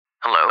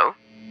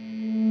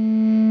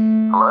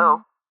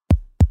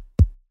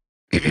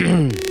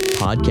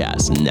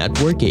Podcast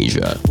Network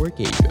Asia.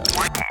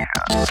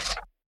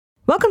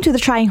 Welcome to the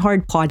Trying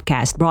Hard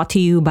podcast, brought to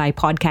you by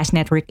Podcast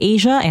Network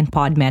Asia and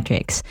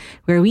Podmetrics,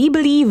 where we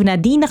believe na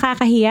di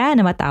nakakahiya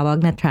na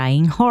matawag na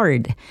trying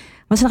hard.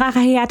 Mas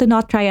nakakahiya to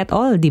not try at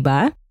all, di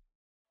ba?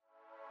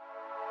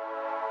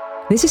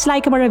 This is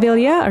Laika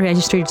Maravilla, a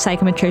registered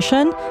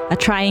psychometrician, a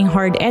trying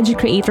hard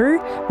educator,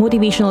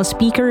 motivational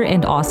speaker,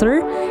 and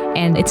author.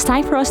 And it's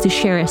time for us to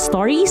share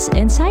stories,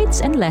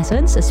 insights, and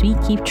lessons as we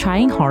keep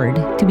trying hard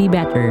to be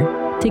better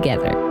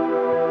together.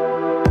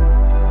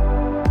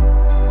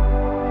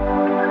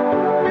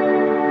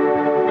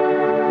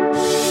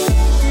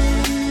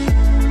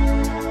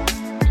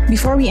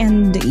 Before we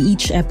end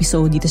each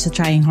episode dito sa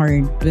Trying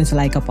Hard with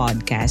Laika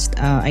podcast,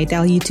 I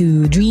tell you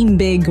to dream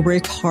big,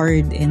 work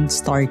hard, and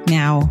start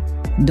now.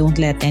 Don't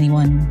let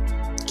anyone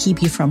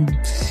keep you from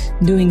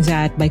doing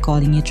that by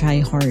calling you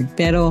try hard.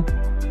 Pero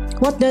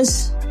what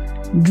does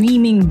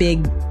dreaming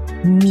big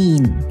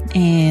mean?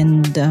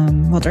 And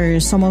what are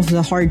some of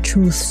the hard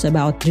truths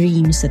about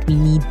dreams that we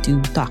need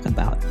to talk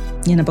about?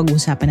 Yan ang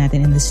pag-uusapan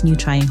natin in this new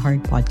Trying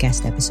Hard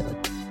podcast episode.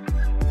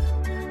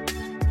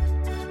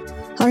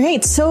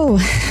 Alright, so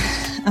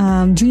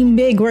dream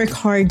big, work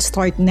hard,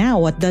 start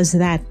now. What does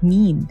that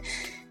mean?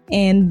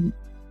 And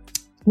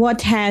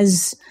what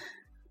has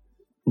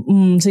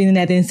sabihin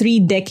natin 3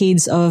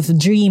 decades of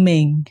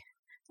dreaming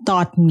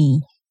taught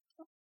me?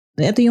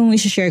 Ito yung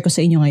i-share ko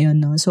sa inyo ngayon.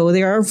 No? So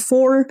there are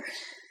 4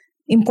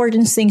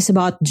 important things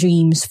about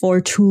dreams,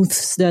 4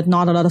 truths that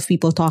not a lot of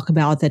people talk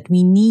about that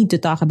we need to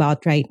talk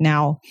about right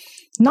now.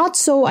 Not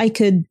so I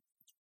could,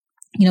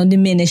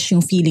 diminish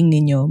yung feeling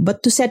ninyo,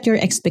 but to set your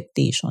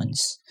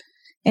expectations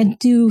and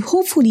to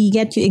hopefully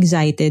get you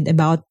excited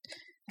about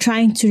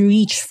trying to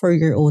reach for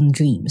your own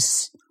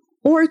dreams.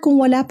 Or kung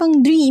wala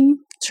pang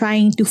dream,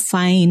 trying to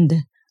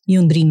find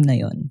yung dream na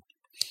yun.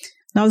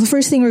 Now, the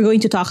first thing we're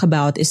going to talk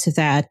about is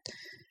that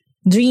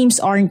dreams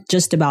aren't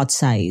just about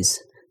size.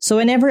 So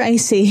whenever I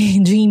say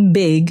dream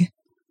big,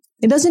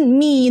 it doesn't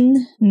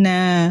mean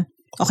na,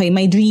 okay,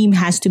 my dream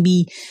has to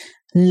be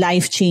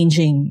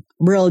life-changing,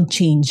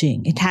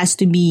 world-changing. It has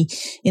to be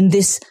in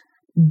this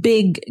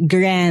big,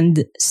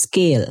 grand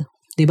scale.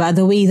 Diba?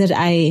 The way that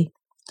I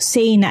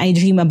say na I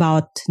dream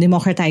about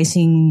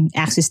democratizing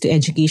access to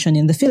education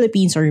in the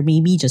Philippines or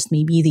maybe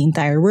the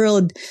entire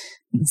world.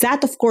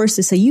 That, of course,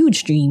 is a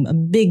huge dream, a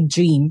big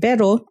dream.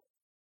 Pero,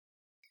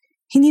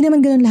 hindi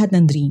naman ganun lahat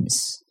ng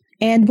dreams.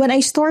 And when I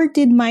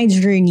started my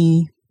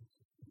journey,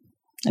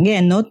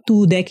 again,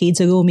 2 decades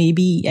ago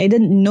maybe, I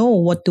didn't know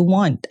what to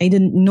want. I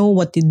didn't know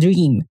what to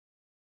dream.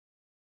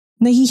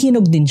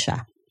 Nahihinog din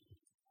siya.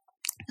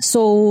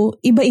 So,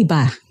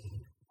 iba-iba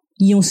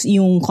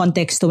yung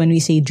context when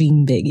we say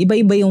dream big.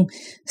 Iba-iba yung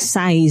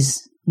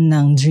size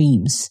ng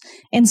dreams.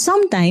 And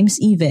sometimes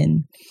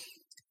even,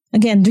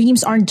 again,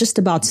 dreams aren't just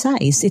about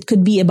size. It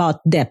could be about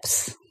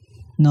depth,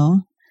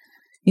 no?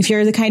 If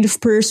you're the kind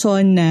of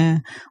person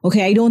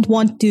okay, I don't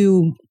want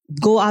to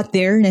go out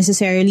there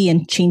necessarily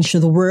and change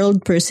the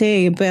world per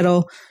se,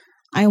 pero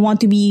I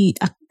want to be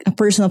a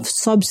person of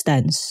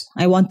substance.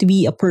 I want to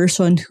be a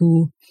person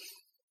who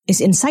is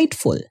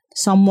insightful,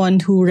 someone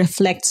who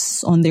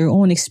reflects on their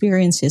own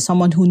experiences,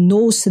 someone who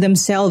knows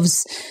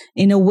themselves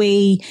in a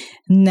way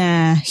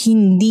na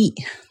hindi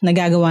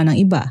nagagawa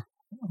ng iba.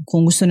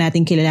 Kung gusto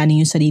natin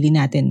kilalanin yung sarili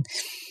natin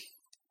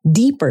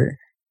deeper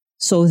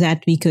so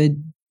that we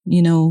could,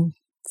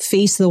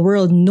 face the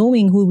world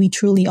knowing who we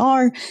truly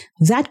are,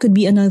 that could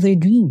be another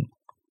dream.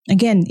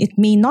 Again, it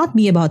may not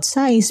be about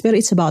size, but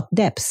it's about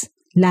depth,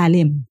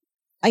 lalim.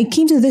 I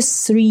came to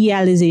this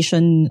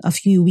realization a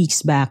few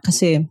weeks back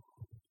kasi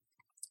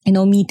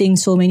meeting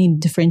so many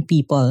different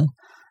people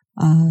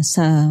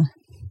sa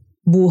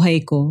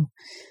buhay ko,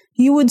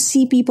 you would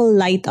see people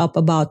light up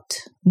about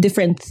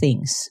different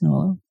things.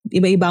 No?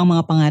 Iba-iba ang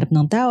mga pangarap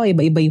ng tao,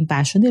 iba-iba yung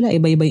passion nila,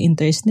 iba-iba yung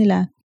interest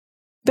nila.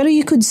 Pero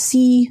you could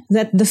see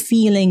that the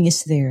feeling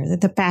is there,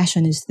 that the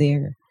passion is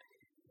there.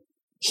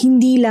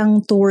 Hindi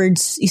lang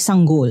towards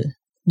isang goal,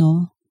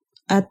 no?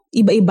 At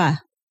iba-iba.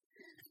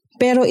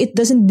 Pero it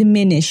doesn't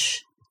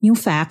diminish yung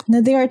fact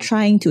na they are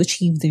trying to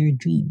achieve their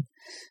dream.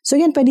 So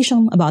again, pwede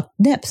siyang about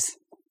depth.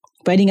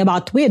 Pwedeng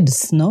about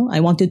width, no?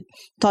 I want to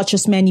touch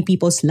as many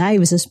people's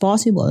lives as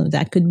possible.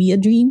 That could be a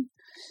dream.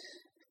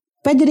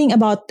 Pwede ring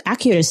about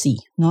accuracy,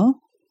 no?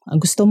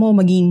 Gusto mo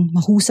maging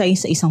mahusay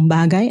sa isang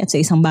bagay at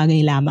sa isang bagay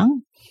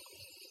lamang.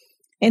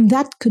 And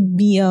that could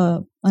be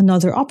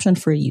another option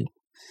for you.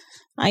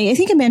 I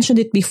think I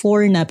mentioned it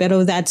before na,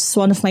 pero that's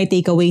one of my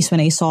takeaways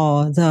when I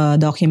saw the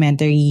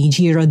documentary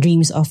Jiro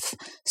Dreams of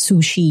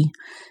Sushi.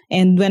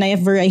 And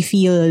whenever I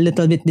feel a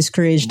little bit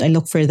discouraged, I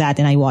look for that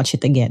and I watch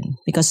it again.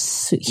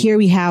 Because here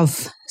we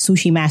have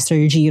sushi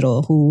master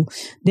Jiro, who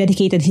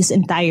dedicated his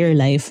entire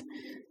life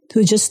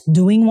to just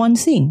doing one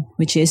thing,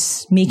 which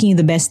is making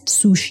the best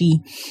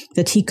sushi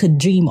that he could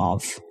dream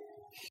of.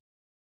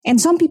 And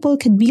some people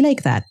could be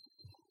like that.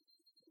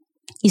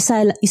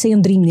 Isa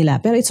yung dream nila,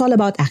 pero it's all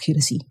about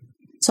accuracy.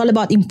 It's all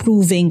about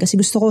improving kasi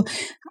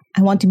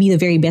I want to be the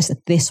very best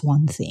at this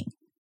one thing.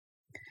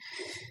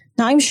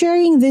 Now, I'm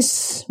sharing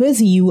this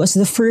with you as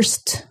the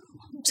first,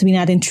 sabihin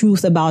natin,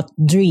 truth about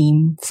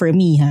dream for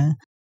me, ha?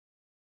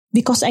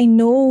 Because I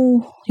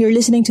know you're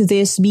listening to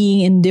this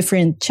being in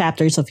different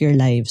chapters of your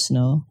lives,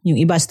 no?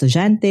 Yung iba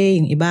estudyante,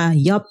 yung iba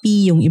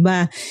yuppie, yung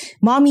iba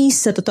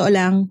mommies, sa totoo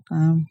lang,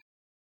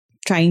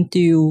 trying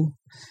to,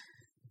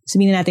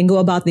 sabihin natin,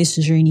 go about this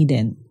journey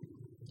din.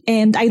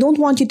 And I don't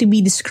want you to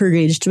be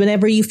discouraged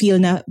whenever you feel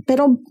na,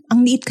 pero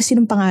ang liit kasi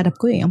ng pangarap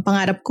ko eh. Ang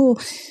pangarap ko,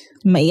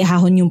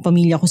 maiahon yung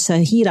pamilya ko sa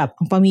hirap.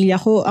 Ang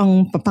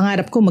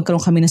pangarap ko,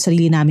 magkaroon kami ng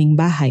sarili naming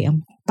bahay.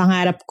 Ang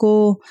pangarap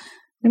ko,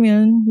 alam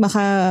yun,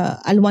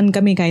 maka-alwan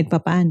kami kahit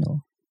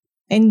papaano.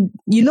 And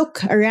you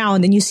look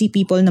around and you see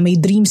people na may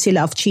dreams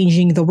sila of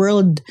changing the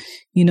world,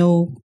 you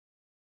know,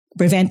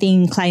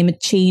 preventing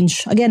climate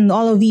change. Again,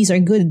 all of these are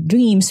good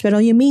dreams,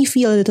 pero you may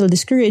feel a little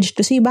discouraged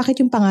kasi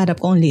bakit yung pangarap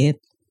ko ang liit?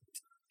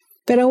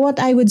 Pero what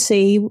I would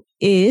say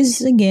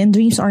is, again,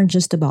 dreams aren't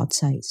just about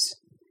size.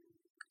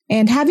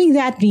 And having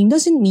that dream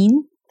doesn't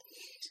mean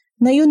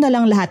na yun na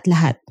lang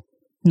lahat-lahat,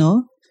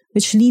 no?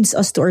 Which leads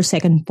us to our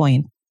second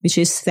point, which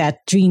is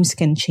that dreams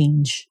can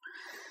change.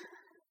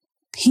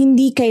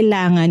 Hindi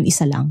kailangan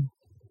isa lang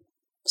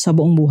sa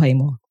buong buhay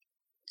mo.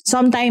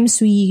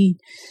 Sometimes we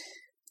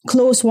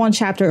close one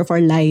chapter of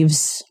our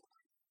lives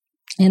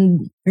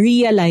and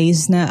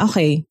realize na,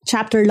 okay,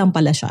 chapter lang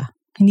pala siya.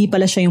 Hindi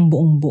pala siya yung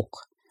buong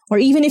book. Or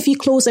even if you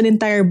close an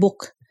entire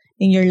book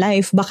in your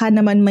life, baka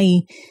naman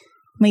may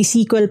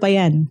sequel pa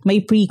yan,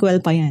 may prequel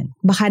pa yan.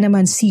 Baka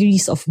naman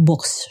series of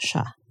books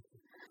siya.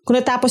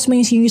 Kung natapos mo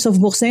yung series of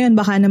books na yun,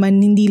 baka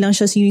naman hindi lang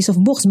siya series of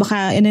books,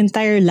 baka an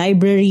entire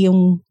library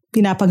yung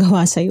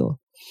pinapagawa sa'yo.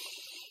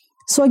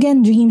 So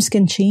again, dreams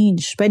can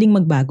change. Pwedeng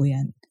magbago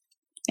yan.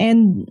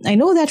 And I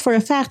know that for a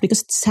fact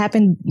because it's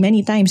happened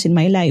many times in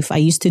my life. I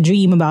used to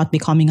dream about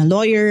becoming a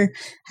lawyer,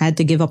 had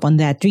to give up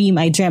on that dream.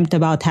 I dreamt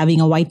about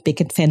having a white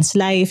picket fence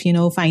life, you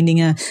know,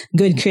 finding a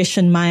good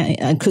Christian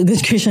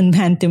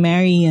man to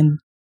marry, and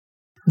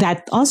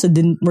that also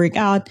didn't work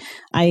out.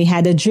 I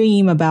had a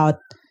dream about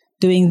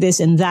doing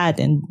this and that,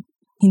 and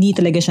hindi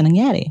talaga siya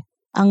nangyari.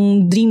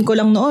 Ang dream ko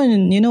lang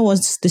noon, you know,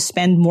 was to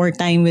spend more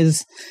time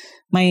with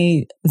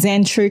my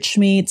then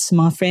churchmates,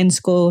 mga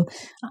friends ko.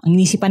 Ang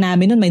inisipan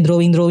namin nun, may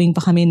drawing pa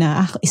kami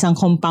na isang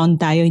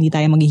compound tayo, hindi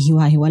tayo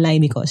maghihiwa-hiwalay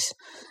because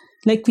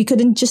like we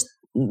just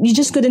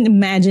couldn't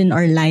imagine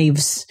our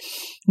lives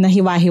na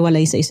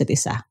hiwa-hiwalay sa isa't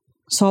isa.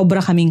 Sobra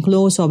kaming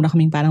close, sobra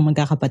kaming parang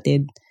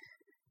magkakapatid.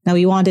 Now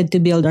we wanted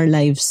to build our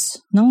lives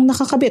nang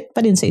nakakabit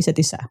pa din sa isa't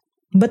isa.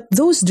 But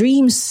those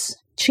dreams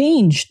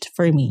changed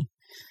for me.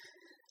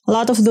 A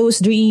lot of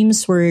those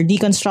dreams were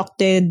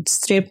deconstructed,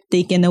 stripped,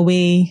 taken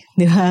away,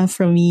 diba,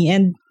 from me.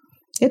 And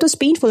it was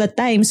painful at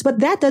times,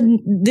 but that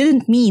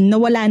didn't mean na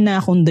wala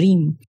na akong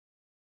dream.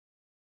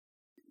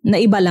 Na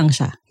iba lang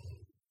siya.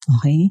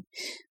 Okay?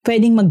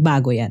 Pwedeng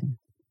magbago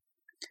yan.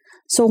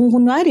 So kung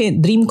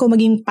kunwari, dream ko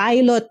maging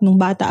pilot nung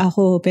bata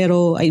ako,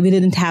 pero we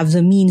didn't have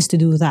the means to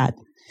do that.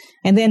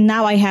 And then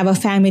now I have a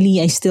family,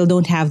 I still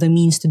don't have the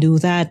means to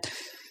do that.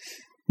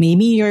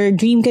 Maybe your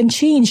dream can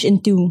change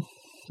into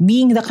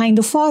being the kind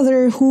of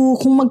father who,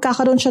 kung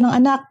magkakaroon siya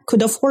ng anak,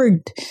 could afford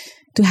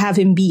to have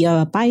him be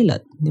a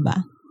pilot, di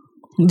ba?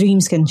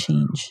 Dreams can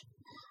change.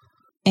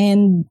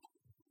 And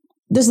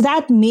does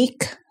that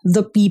make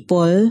the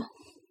people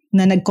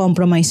na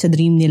nag-compromise sa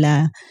dream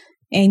nila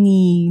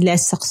any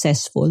less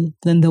successful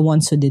than the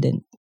ones who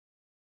didn't?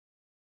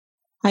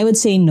 I would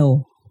say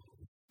no.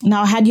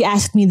 Now, had you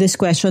asked me this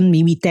question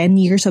maybe 10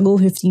 years ago,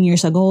 15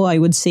 years ago, I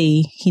would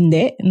say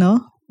hindi,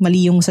 no?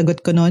 Mali yung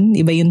sagot ko nun.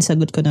 Iba yung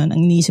sagot ko nun.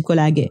 Ang iniisip ko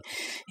lagi,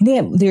 hindi,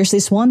 there's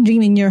this one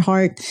dream in your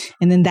heart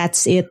and then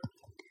that's it.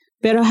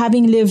 Pero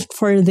having lived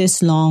for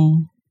this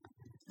long,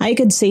 I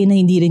could say na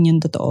hindi rin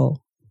yun totoo.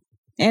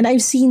 And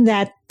I've seen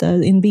that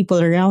in people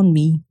around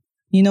me.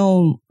 You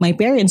know, my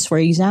parents, for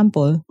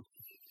example,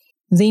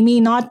 they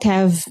may not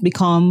have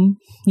become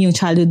yung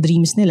childhood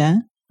dreams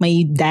nila.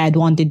 My dad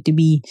wanted to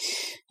be,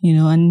 you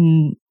know,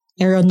 an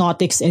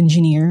aeronautics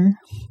engineer.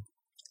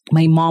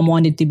 My mom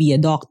wanted to be a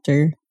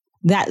doctor.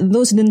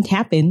 Those didn't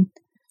happen.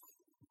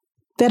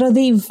 Pero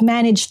they've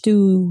managed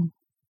to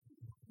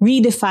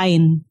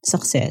redefine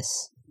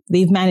success.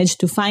 They've managed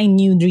to find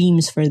new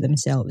dreams for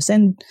themselves.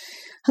 And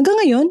hanggang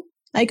ngayon,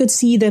 I could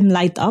see them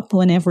light up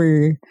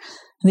whenever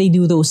they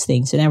do those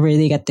things, whenever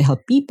they get to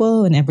help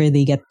people, whenever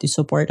they get to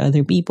support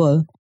other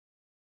people.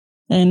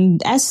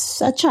 And as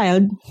a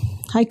child,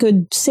 I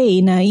could say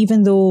na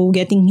even though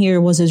getting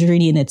here was a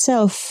journey in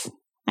itself,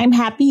 I'm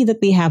happy that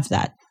they have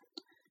that.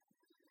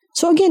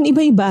 So again,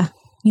 iba-iba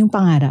yung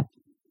pangarap.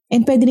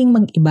 And pwede rin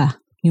mag-iba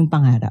yung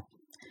pangarap.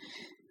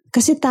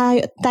 Kasi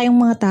tayong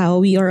mga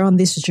tao, we are on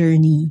this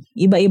journey.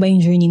 Iba-iba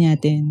yung journey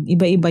natin.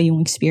 Iba-iba yung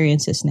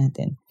experiences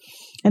natin.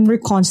 And we're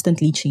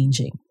constantly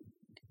changing.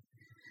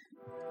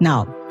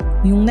 Now,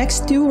 yung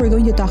next two we're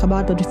going to talk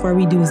about, but before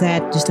we do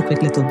that, just a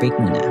quick little break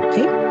muna,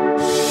 okay?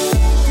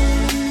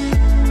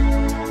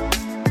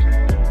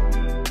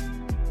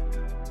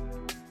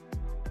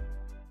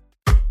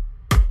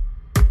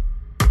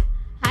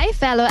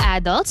 fellow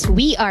adults.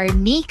 We are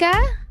Nika,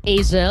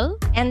 Hazel,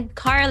 and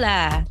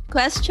Carla.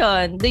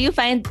 Question, do you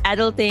find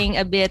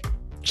adulting a bit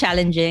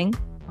challenging?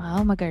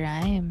 Wow,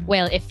 mag-rhyme.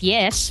 Well, if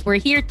yes,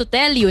 we're here to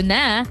tell you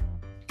na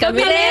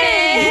Kami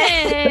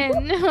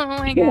rin!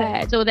 Oh my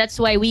God. So that's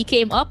why we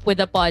came up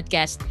with the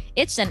podcast.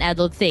 It's an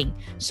adult thing.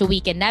 So we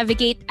can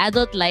navigate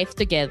adult life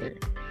together.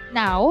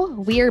 Now,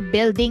 we're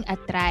building a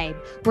tribe.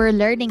 We're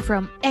learning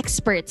from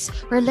experts.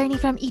 We're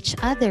learning from each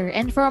other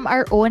and from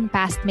our own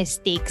past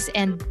mistakes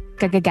and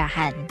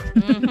kagagahan.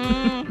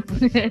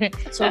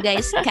 So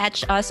guys,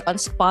 catch us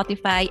on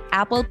Spotify,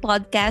 Apple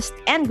Podcast,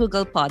 and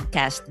Google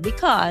Podcast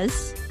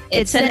because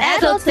it's an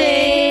adult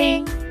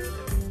thing!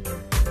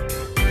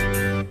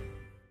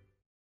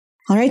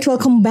 All right,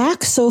 welcome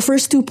back. So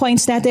first 2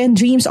 points natin,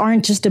 dreams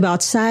aren't just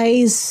about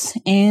size.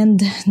 And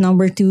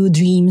number 2,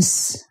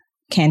 dreams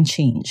can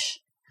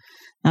change.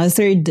 Now, the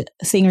third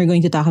thing we're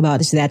going to talk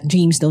about is that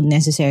dreams don't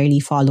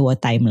necessarily follow a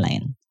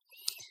timeline.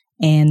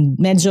 And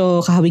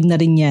medyo kahawig na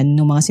rin yan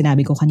ng mga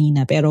sinabi ko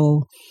kanina.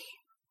 Pero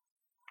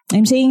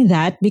I'm saying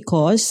that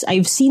because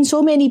I've seen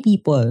so many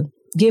people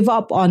give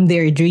up on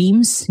their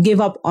dreams,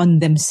 give up on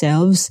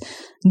themselves,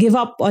 give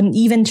up on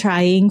even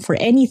trying for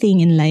anything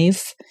in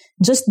life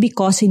just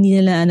because hindi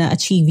nila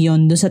na-achieve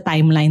yun dun sa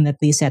timeline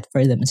that they set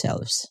for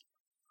themselves.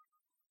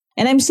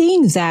 And I'm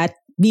saying that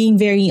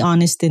being very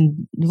honest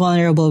and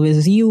vulnerable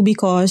with you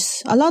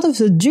because a lot of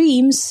the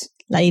dreams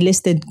I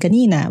listed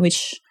kanina,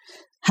 which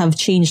have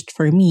changed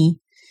for me,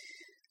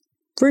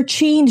 were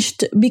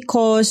changed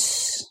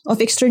because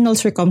of external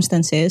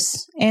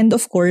circumstances and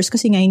of course,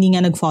 kasi nga hindi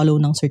nga nag-follow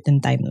ng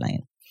certain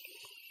timeline.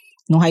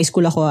 Nung high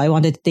school ako, I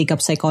wanted to take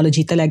up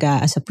psychology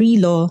talaga as a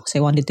pre-law kasi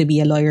I wanted to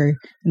be a lawyer.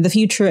 In the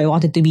future, I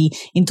wanted to be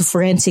into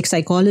forensic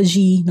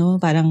psychology, no?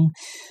 Parang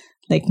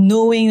like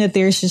knowing that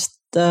there's just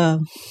a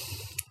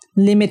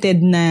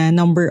limited na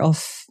number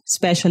of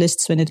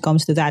specialists when it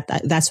comes to that.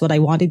 That's what I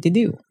wanted to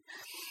do.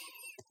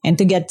 And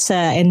to get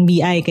sa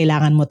NBI,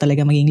 kailangan mo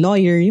talaga maging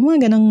lawyer. Yung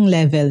mga ganong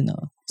level,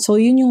 no? So,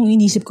 yun yung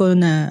inisip ko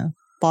na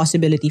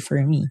possibility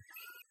for me.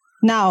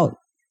 Now,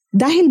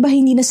 dahil ba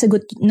hindi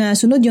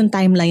nasunod yung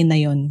timeline na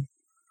yun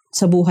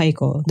sa buhay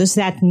ko, does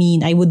that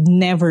mean I would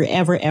never,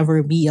 ever,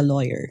 ever be a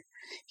lawyer?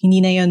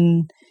 Hindi na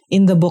yun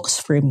in the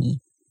books for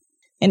me.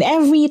 And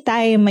every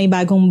time may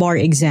bagong bar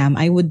exam,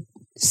 I would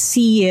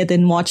see it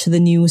and watch the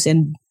news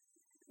and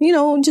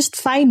just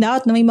find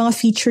out na may mga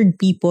featured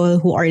people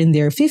who are in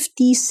their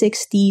 50s,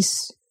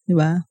 60s, di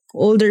ba?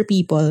 Older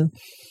people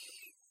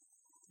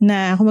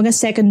na kumbaga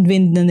second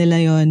wind na nila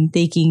yon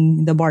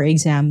taking the bar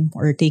exam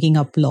or taking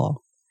up law.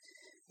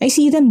 I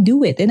see them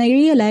do it and I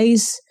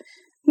realize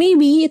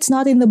maybe it's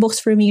not in the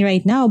books for me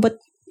right now, but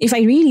if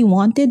I really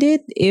wanted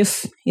it,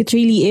 if it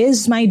really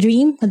is my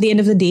dream at the end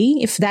of the day,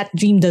 if that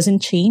dream doesn't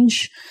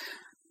change,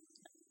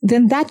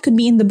 then that could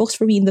be in the books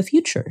for me in the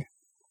future.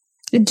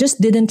 It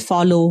just didn't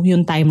follow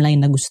yung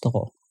timeline na gusto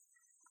ko.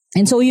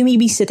 And so you may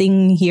be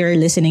sitting here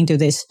listening to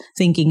this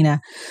thinking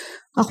na,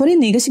 ako rin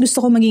kasi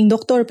gusto ko maging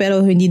doktor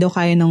pero hindi daw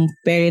kaya ng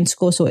parents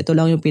ko so ito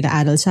lang yung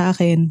pinaaral sa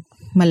akin,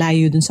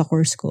 malayo dun sa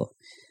course ko.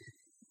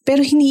 Pero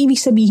hindi ibig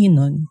sabihin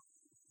nun,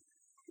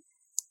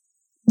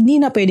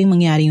 hindi na pwedeng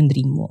mangyari yung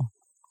dream mo.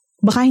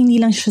 Baka hindi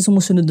lang siya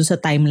sumusunod dun sa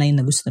timeline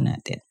na gusto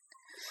natin.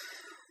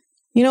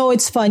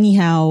 It's funny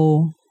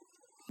how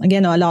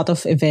again, a lot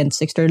of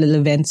events, external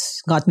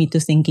events got me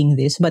to thinking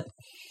this. But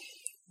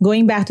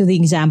going back to the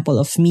example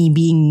of me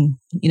being,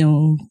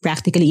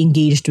 practically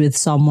engaged with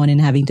someone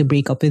and having to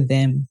break up with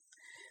them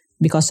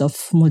because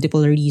of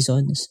multiple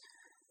reasons.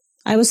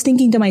 I was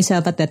thinking to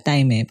myself at that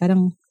time,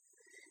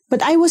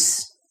 but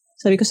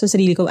sabi ko sa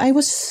sarili ko, I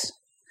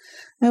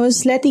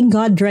was letting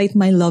God write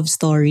my love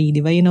story.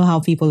 Di ba? You know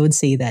how people would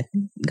say that.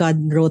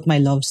 God wrote my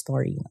love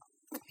story.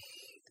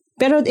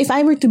 Pero if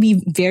I were to be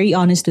very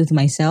honest with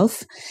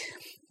myself,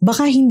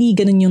 baka hindi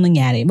ganun yung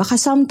nangyari. Baka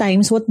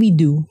sometimes what we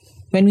do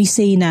when we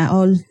say na,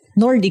 oh,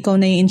 Lord, ikaw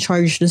na yung in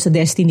charge dun sa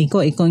destiny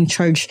ko, ikaw in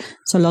charge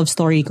sa love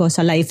story ko,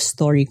 sa life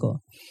story ko.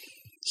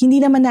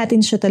 Hindi naman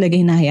natin siya talaga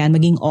hinahayaan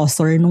maging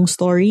author nung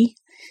story.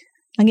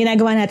 Ang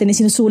ginagawa natin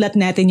is sinusulat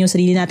natin yung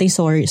sarili nating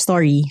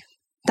story.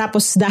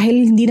 Tapos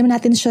dahil hindi naman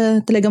natin siya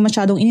talaga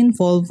masyadong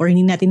in-involve or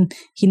hindi natin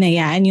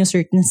hinayaan yung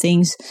certain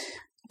things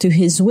to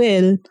His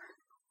will,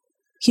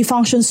 He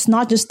functions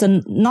not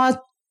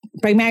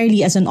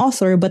primarily as an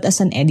author but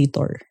as an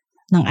editor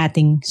ng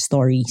ating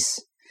stories.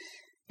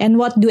 And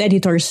what do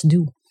editors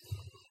do?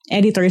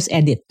 Editors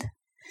edit.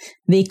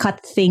 They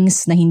cut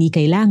things na hindi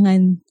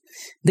kailangan.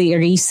 They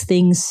erase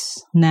things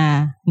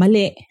na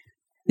mali.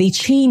 They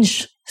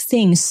change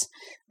things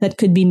that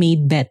could be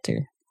made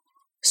better.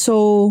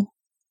 So,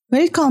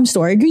 when it comes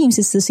to our dreams,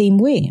 it's the same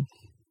way.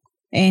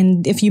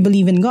 And if you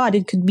believe in God,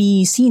 it could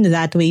be seen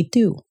that way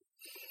too.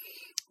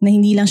 Na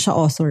hindi lang siya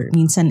author,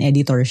 minsan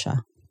editor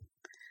siya.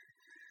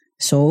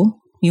 So,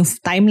 yung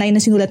timeline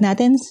na sinulat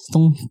natin,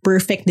 itong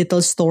perfect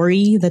little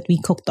story that we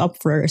cooked up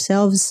for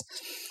ourselves,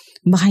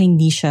 baka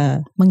hindi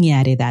siya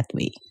mangyari that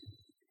way.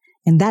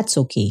 And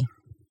that's okay.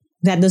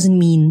 That doesn't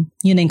mean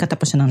yun na yung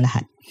katapusan ng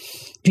lahat.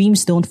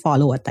 Dreams don't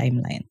follow a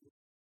timeline.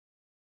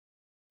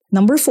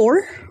 Number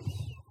 4,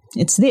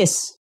 it's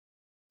this.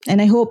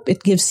 And I hope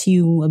it gives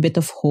you a bit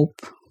of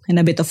hope and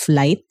a bit of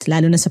light,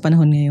 lalo na sa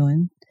panahon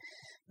ngayon.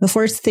 The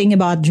first thing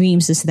about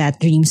dreams is that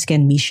dreams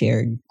can be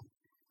shared.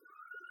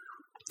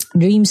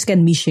 Dreams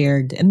can be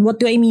shared. And what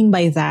do I mean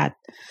by that?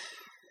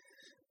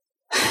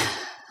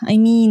 I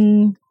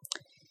mean,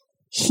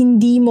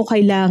 hindi mo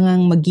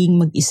kailangang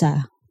maging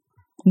mag-isa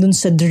dun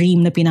sa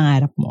dream na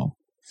pinangarap mo.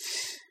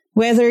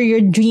 Whether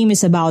your dream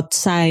is about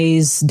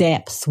size,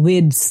 depth,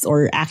 width,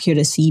 or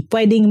accuracy,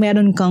 pwedeng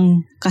meron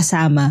kang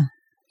kasama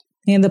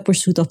in the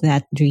pursuit of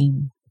that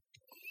dream.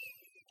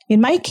 In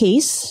my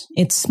case,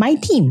 it's my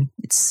team.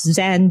 It's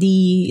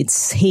Zandy,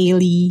 it's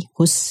Haley,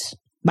 who's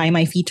by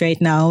my feet right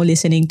now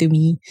listening to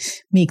me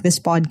make this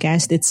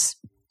podcast. It's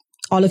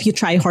all of you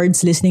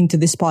tryhards listening to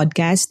this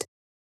podcast,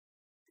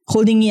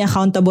 holding me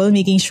accountable,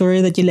 making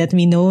sure that you let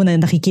me know na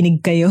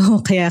nakikinig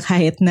kayo. Kaya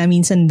kahit na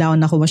minsan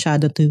down ako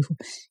masyado to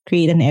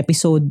create an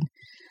episode,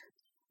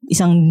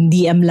 isang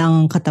DM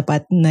lang ang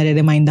katapat na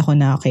re-remind ako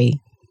na, okay,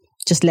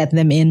 just let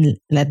them in,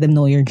 let them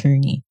know your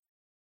journey.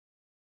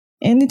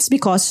 And it's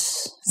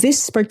because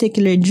this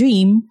particular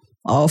dream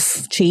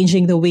of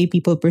changing the way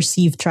people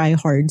perceive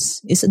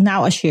tryhards is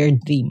now a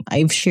shared dream.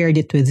 I've shared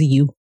it with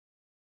you.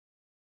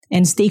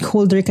 And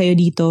stakeholder kayo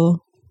dito,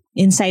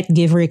 insight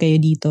giver kayo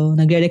dito,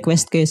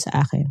 nagre-request kayo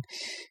sa akin.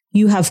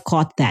 You have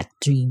caught that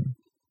dream.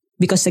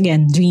 Because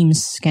again,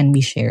 dreams can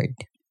be shared.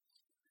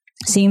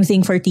 Same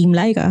thing for Team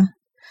Laika.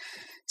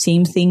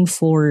 Same thing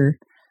for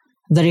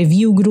the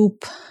review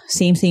group.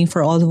 Same thing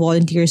for all the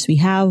volunteers we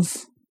have.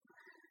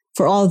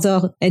 For all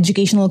the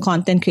educational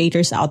content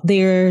creators out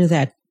there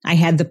that I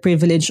had the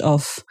privilege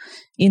of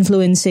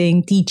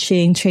influencing,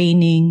 teaching,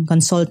 training,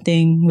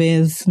 consulting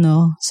with,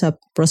 sa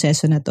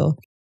proseso na to.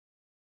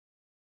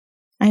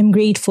 I'm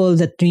grateful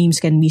that dreams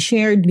can be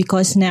shared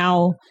because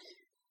now,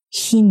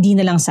 hindi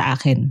na lang sa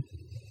akin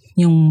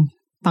yung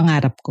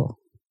pangarap ko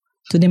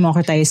to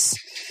democratize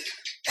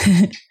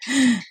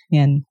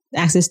yan,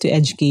 access to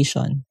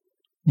education.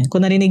 Yan.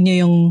 Kung narinig nyo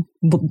yung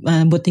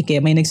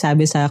butike, may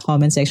nagsabi sa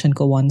comment section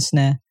ko once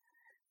na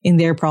in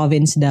their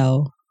province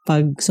daw,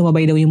 pag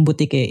sumabay daw yung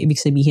butike,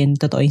 ibig sabihin,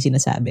 totoo yung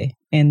sinasabi.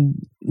 And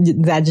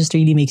that just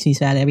really makes me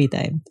smile every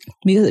time.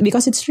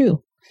 Because it's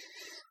true.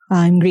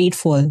 I'm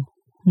grateful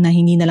na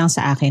hindi na lang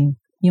sa akin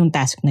yung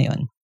task na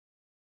yon.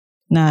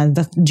 Na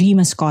the dream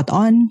has caught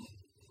on.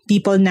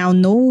 People now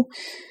know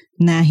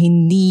na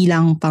hindi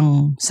lang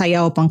pang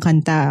sayaw, pang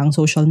kanta ang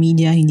social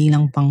media, hindi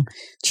lang pang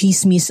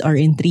chismis or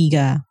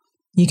intriga.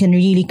 You can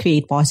really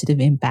create positive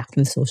impact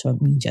with social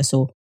media.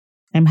 So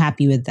I'm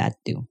happy with that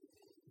too.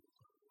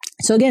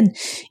 So again,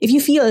 if you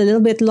feel a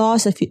little bit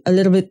lost, a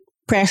little bit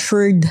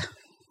pressured,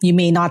 you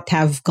may not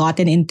have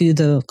gotten into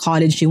the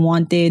college you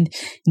wanted,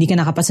 hindi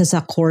ka nakapasa sa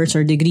course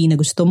or degree na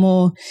gusto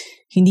mo,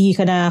 hindi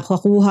ka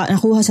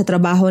nakuha sa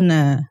trabaho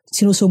na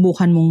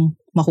sinusubukan mong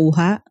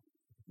makuha,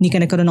 hindi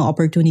ka nagkaroon ng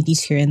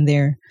opportunities here and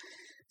there.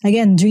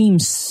 Again,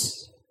 dreams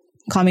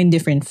come in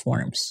different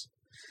forms.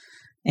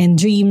 And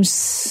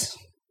dreams,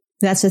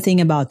 that's the thing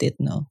about it,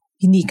 no?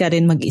 Hindi ka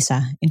rin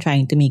mag-isa in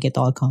trying to make it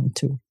all come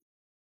true.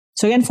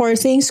 So again, 4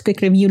 things,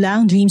 quick review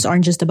lang. Dreams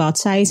aren't just about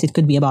size. It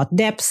could be about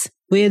depth,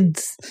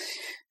 width,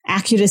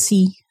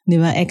 accuracy,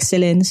 diba?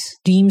 Excellence.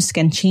 Dreams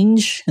can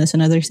change. That's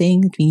another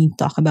thing that we need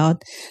to talk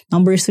about.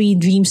 Number 3,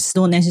 dreams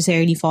don't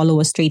necessarily follow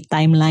a straight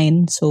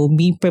timeline. So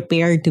be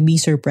prepared to be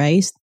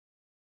surprised.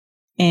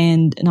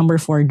 And number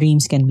 4,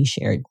 dreams can be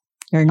shared.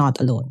 You're not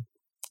alone.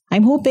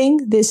 I'm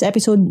hoping this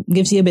episode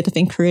gives you a bit of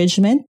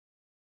encouragement.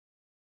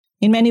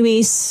 In many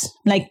ways,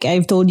 like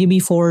I've told you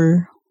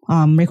before,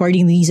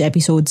 recording these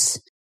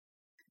episodes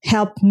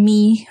help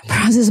me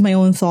process my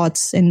own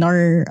thoughts and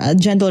are a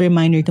gentle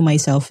reminder to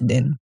myself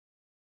then.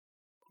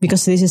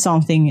 Because this is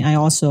something I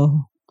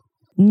also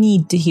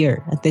need to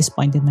hear at this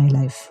point in my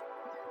life.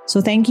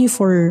 So thank you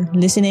for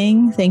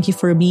listening. Thank you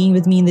for being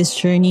with me in this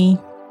journey.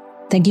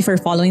 Thank you for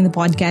following the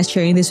podcast,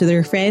 sharing this with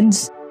your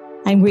friends.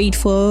 I'm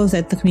grateful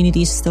that the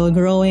community is still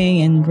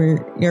growing and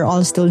you're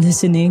all still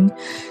listening.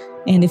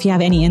 And if you have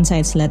any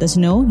insights, let us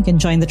know. You can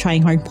join the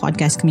Trying Hard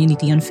podcast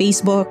community on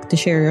Facebook to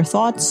share your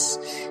thoughts.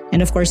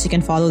 And of course, you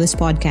can follow this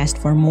podcast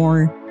for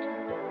more.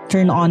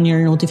 Turn on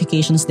your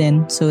notifications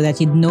then so that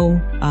you'd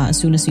know as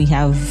soon as we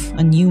have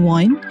a new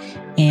one.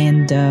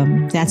 And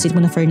that's it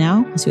muna for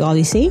now. As we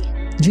always say,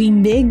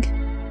 dream big,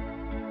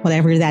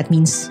 whatever that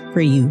means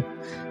for you.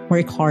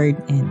 Work hard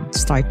and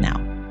start now.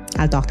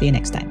 I'll talk to you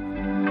next time.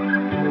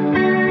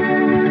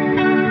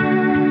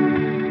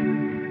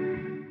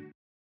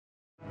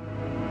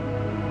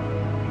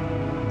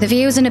 The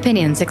views and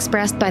opinions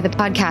expressed by the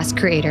podcast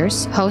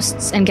creators,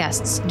 hosts, and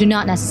guests do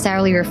not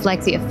necessarily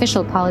reflect the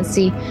official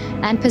policy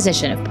and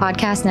position of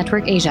Podcast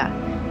Network Asia,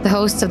 the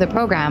hosts of the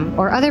program,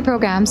 or other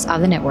programs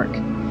of the network.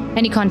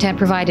 Any content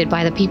provided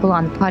by the people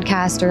on the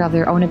podcast are of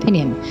their own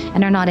opinion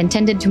and are not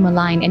intended to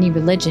malign any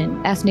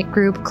religion, ethnic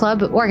group,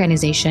 club,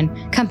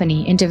 organization,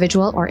 company,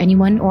 individual, or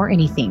anyone or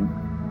anything.